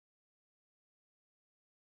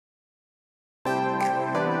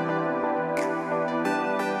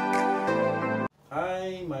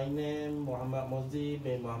my name Muhammad Mozi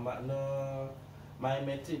bin Muhammad Nur. My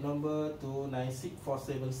matric number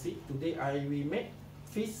 296476. Today I will make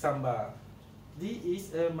fish sambal. This is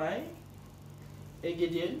my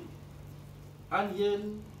ingredient: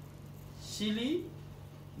 onion, chili,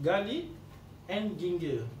 garlic, and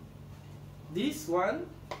ginger. This one,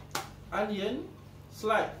 onion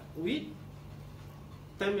sliced with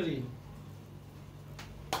tamarind.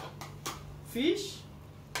 Fish,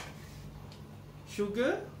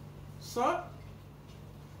 sugar, salt,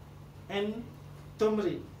 and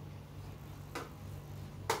turmeric.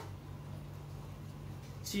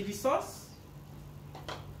 Chili sauce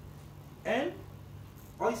and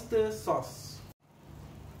oyster sauce.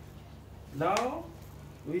 Now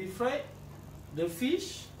we fry the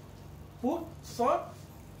fish, put salt,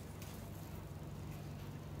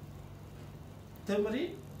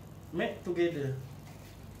 turmeric, mix together.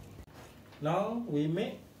 Now we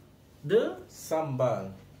make the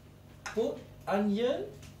sambal. Put onion,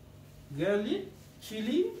 garlic,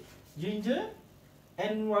 chili, ginger,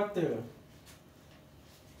 and water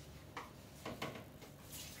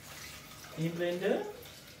in blender.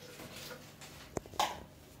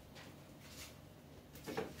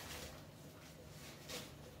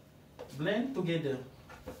 Blend together.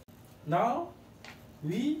 Now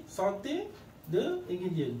we saute the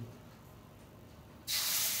ingredient.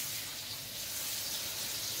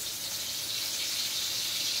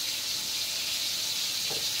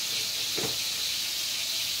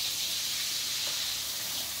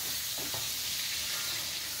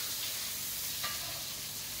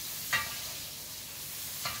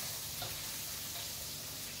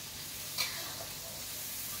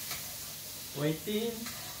 Waiting.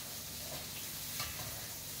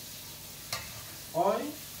 Oil,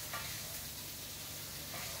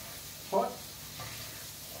 hot,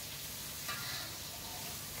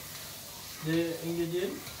 the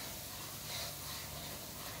ingredient.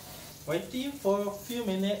 Waiting for a few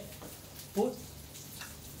minutes. Put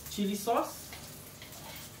chili sauce,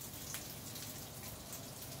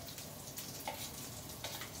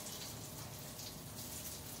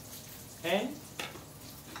 and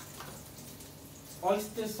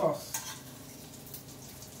oyster sauce.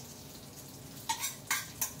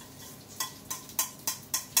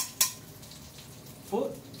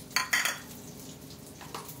 Put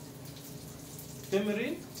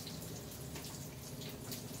tamarind,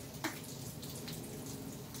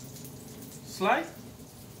 slice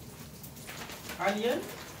onion,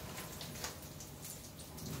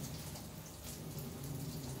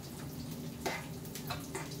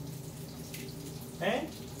 and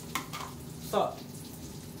salt.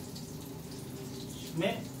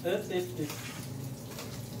 Make a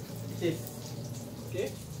taste.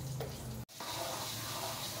 Okay.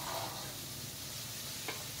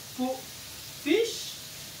 Cook fish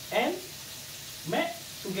and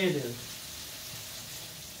mix together.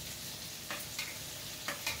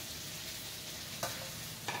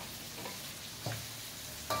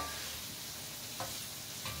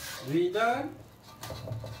 We done.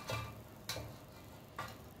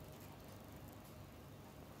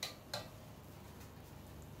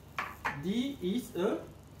 This is a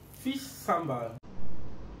fish sambal.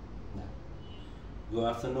 Good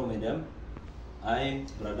afternoon, madam. I,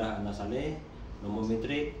 Brother Anasale, nomor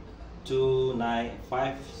matric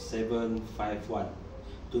 295751.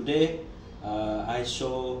 Today, I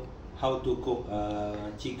show how to cook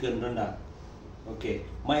chicken rendang. Okay,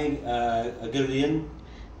 my ingredient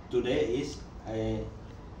today is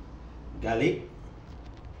garlic,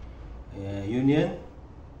 onion,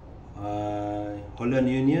 Holland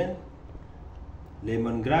onion,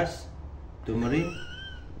 lemongrass, turmeric,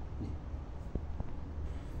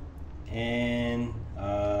 and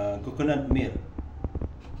coconut milk,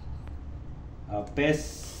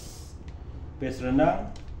 paste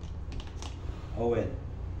rendang, oil.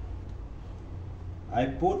 I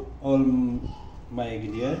put all my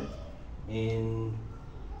ingredients into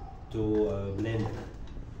a blender.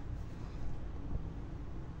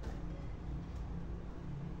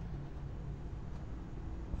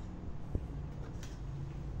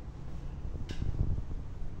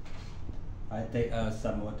 I take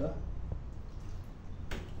some water.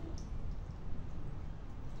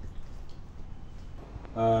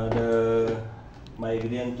 My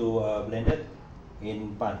ingredient to blended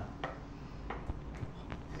in pan.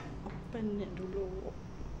 Open it dulu.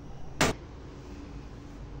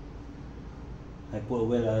 I put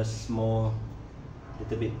well a small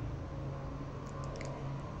little bit.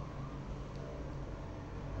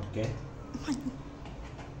 Okay.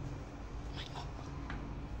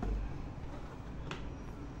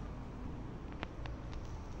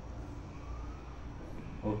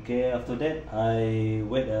 Okay, after that I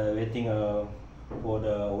waiting for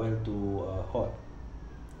the oil to hot.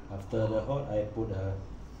 After the hot, I put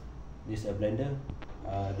this blender,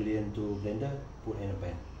 ingredient to blender, put in a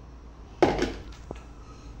pan.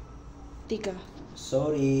 3.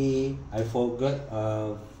 Sorry, I forgot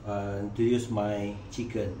to use my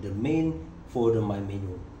chicken, the main for my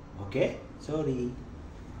menu. Okay, sorry.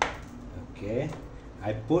 Okay,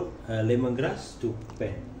 I put lemongrass to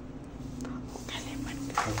pan.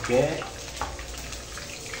 Okay.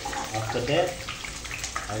 After that,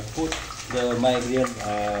 I put my ingredient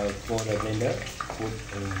for the blender. Put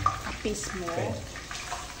in Api small. pan.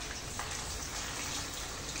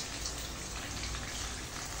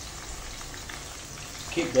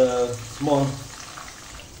 Keep the small.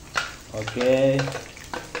 Okay.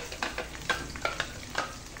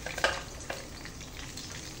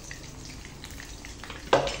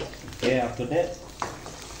 Okay. After that,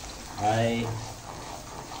 I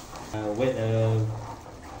wait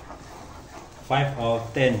 5 or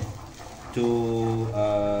 10 to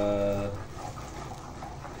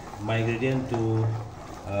my ingredient to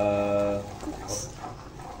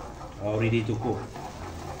ready to cook.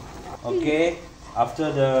 Okay,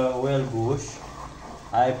 after the oil bush,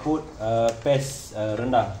 I put paste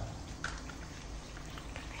rendang.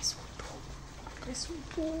 Supu.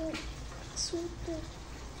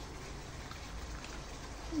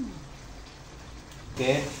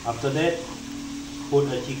 Okay, after that, put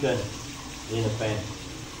a chicken in a pan.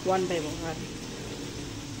 1 by 1.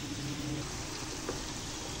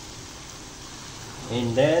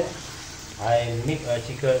 And then I mix a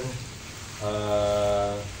chicken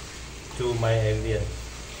to my ingredient.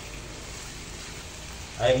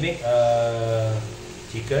 I make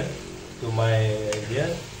chicken to my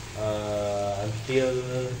ingredient until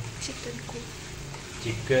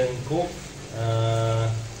chicken cook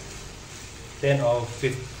 10 or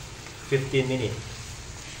 15 minutes.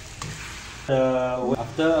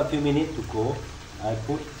 After a few minutes to cook, I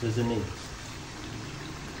put seasoning.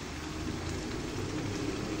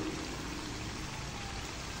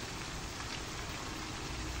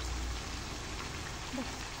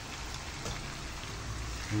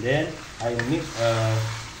 And then I mix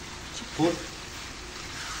put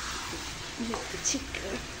The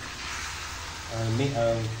chicken. make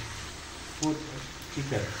put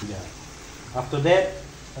chicken. Yeah. After that,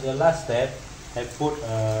 the last step, I put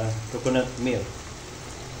coconut milk.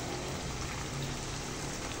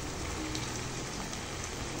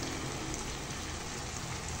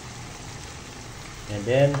 And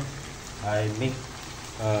then I mix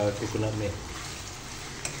coconut milk.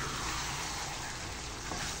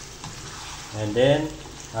 And then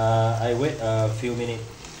I wait a few minutes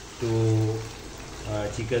to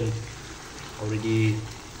chicken already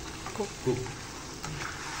cooked.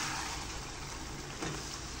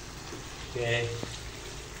 Okay.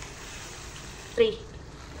 3.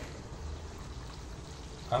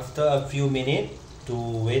 After a few minutes to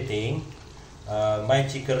waiting, my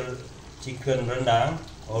chicken rendang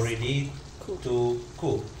already to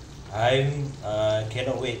cook. I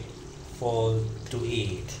cannot wait to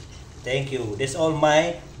eat. Thank you. That's all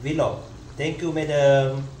my vlog. Thank you,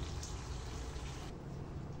 madam.